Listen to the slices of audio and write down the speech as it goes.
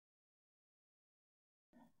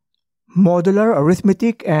Modular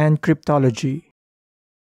arithmetic and cryptology.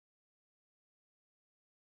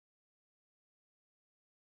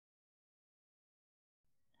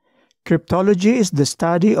 Cryptology is the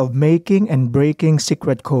study of making and breaking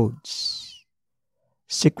secret codes.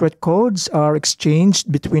 Secret codes are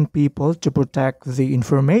exchanged between people to protect the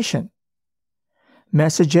information.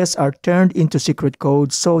 Messages are turned into secret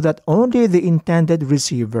codes so that only the intended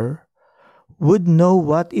receiver would know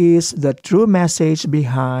what is the true message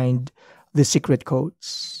behind the secret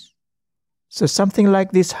codes. So something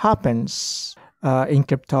like this happens in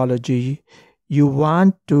cryptology. You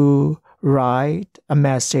want to write a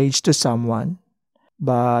message to someone,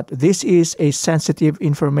 but this is a sensitive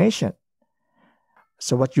information.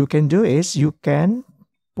 So what you can do is you can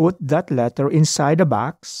put that letter inside a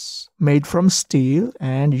box made from steel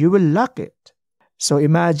and you will lock it. So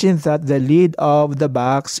imagine that the lid of the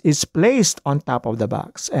box is placed on top of the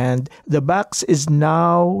box and the box is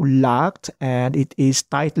now locked and it is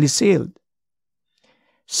tightly sealed.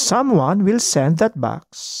 Someone will send that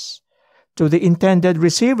box to the intended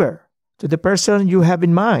receiver, to the person you have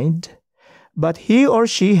in mind, but he or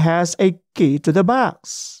she has a key to the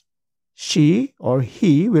box. She or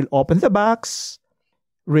he will open the box,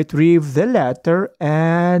 retrieve the letter,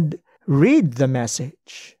 and read the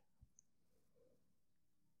message.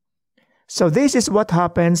 So this is what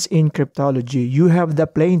happens in cryptology. You have the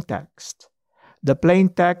plain text. The plain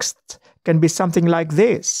text can be something like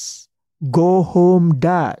this: "Go home,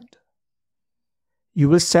 Dad." You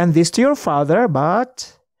will send this to your father,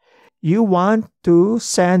 but you want to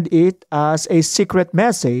send it as a secret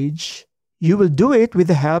message. You will do it with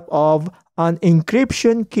the help of an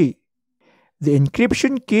encryption key. The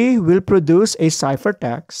encryption key will produce a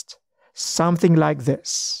ciphertext, something like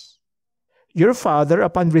this. Your father,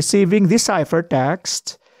 upon receiving the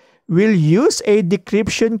ciphertext, will use a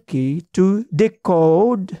decryption key to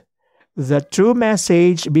decode the true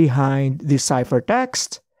message behind the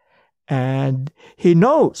ciphertext, and he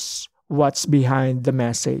knows what's behind the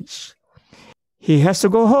message. He has to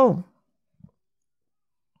go home.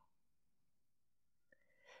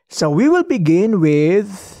 So we will begin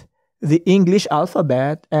with the English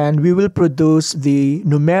alphabet and we will produce the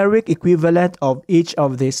numeric equivalent of each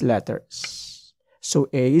of these letters. So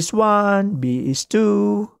A is 1, B is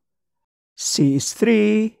 2, C is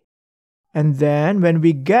 3, and then when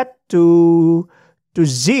we get to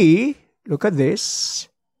Z, look at this,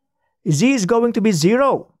 Z is going to be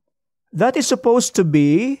 0. That is supposed to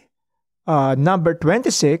be number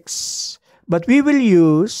 26, but we will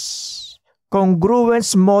use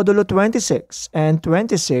congruence modulo 26, and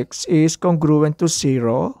 26 is congruent to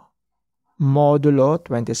 0 modulo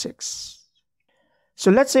 26.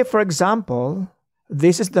 So let's say, for example,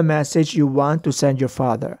 this is the message you want to send your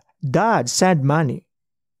father. Dad, send money.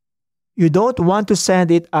 You don't want to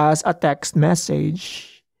send it as a text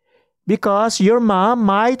message because your mom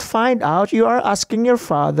might find out you are asking your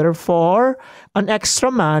father for an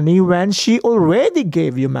extra money when she already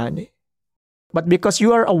gave you money. But because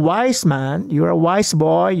you are a wise man, you are a wise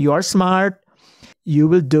boy, you are smart, you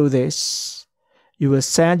will do this. You will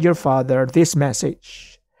send your father this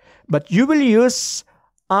message. But you will use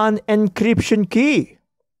an encryption key.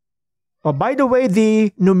 Oh, by the way,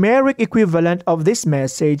 the numeric equivalent of this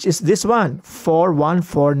message is this one: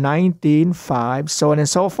 41419 so on and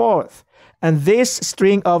so forth. And this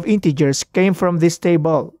string of integers came from this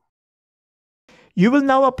table. You will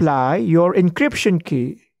now apply your encryption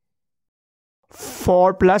key.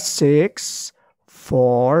 4 plus 6,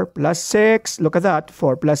 4 plus 6, look at that,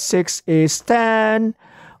 4 plus 6 is 10,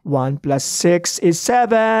 1 plus 6 is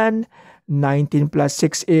 7, 19 plus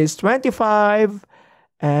 6 is 25,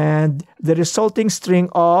 and the resulting string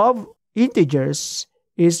of integers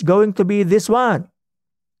is going to be this one.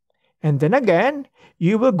 And then again,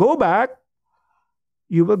 you will go back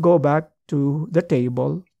to the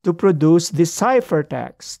table to produce the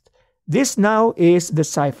ciphertext. This now is the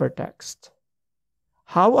ciphertext.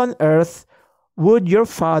 How on earth would your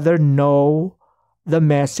father know the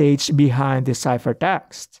message behind the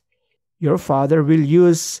ciphertext? Your father will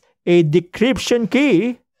use a decryption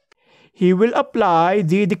key. He will apply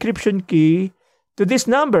the decryption key to these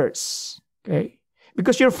numbers, okay?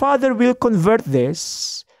 Because your father will convert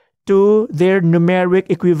this to their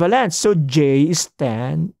numeric equivalent. So J is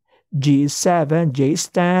 10, G is 7, J is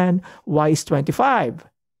 10, Y is 25.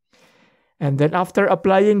 And then after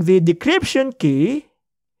applying the decryption key,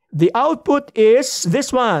 the output is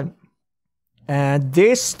this one. And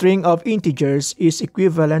this string of integers is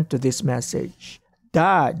equivalent to this message: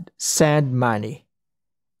 Dad, send money.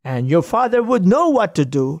 And your father would know what to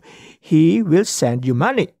do. He will send you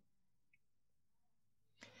money.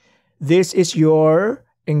 This is your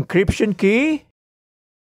encryption key.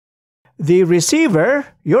 The receiver,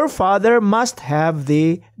 your father, must have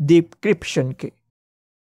the decryption key.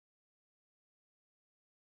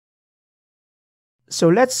 So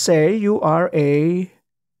let's say you are a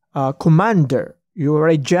commander, you are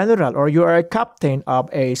a general, or you are a captain of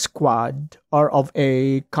a squad or of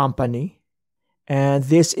a company. And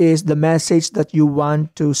this is the message that you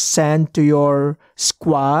want to send to your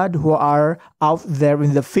squad who are out there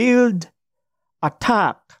in the field.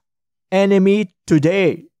 Attack enemy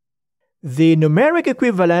today. The numeric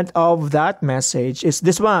equivalent of that message is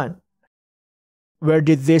this one. Where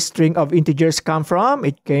did this string of integers come from?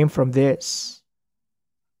 It came from this.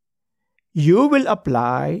 You will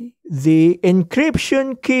apply the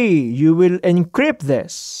encryption key. You will encrypt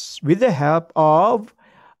this with the help of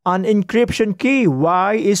an encryption key.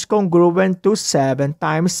 Y is congruent to 7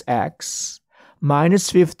 times x minus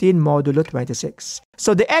 15 modulo 26.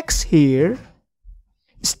 So the x here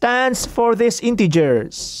stands for these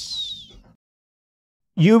integers.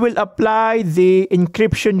 You will apply the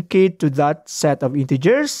encryption key to that set of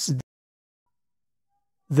integers.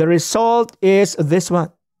 The result is this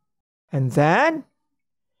one. And then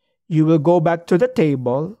you will go back to the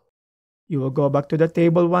table. You will go back to the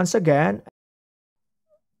table once again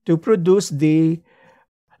to produce the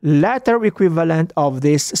letter equivalent of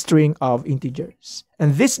this string of integers.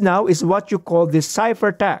 And this now is what you call the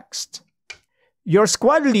ciphertext. Your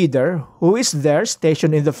squad leader, who is there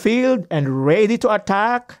stationed in the field and ready to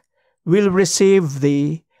attack, will receive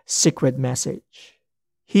the secret message.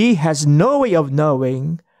 He has no way of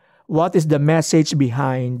knowing what is the message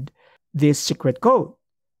behind this secret code.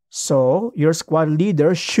 So your squad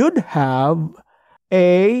leader should have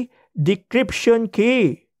a decryption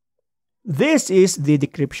key. This is the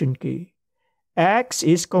decryption key. X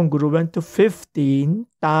is congruent to 15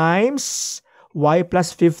 times y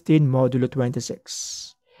plus 15 modulo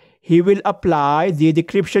 26. He will apply the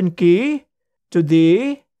decryption key to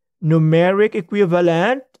the numeric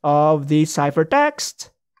equivalent of the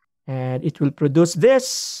ciphertext, and it will produce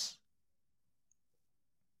this.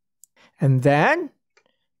 And then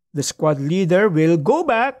the squad leader will go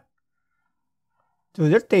back to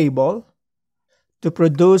the table to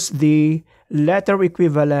produce the letter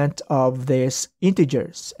equivalent of these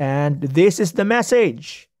integers. And this is the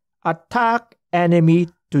message. Attack enemy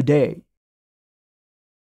today.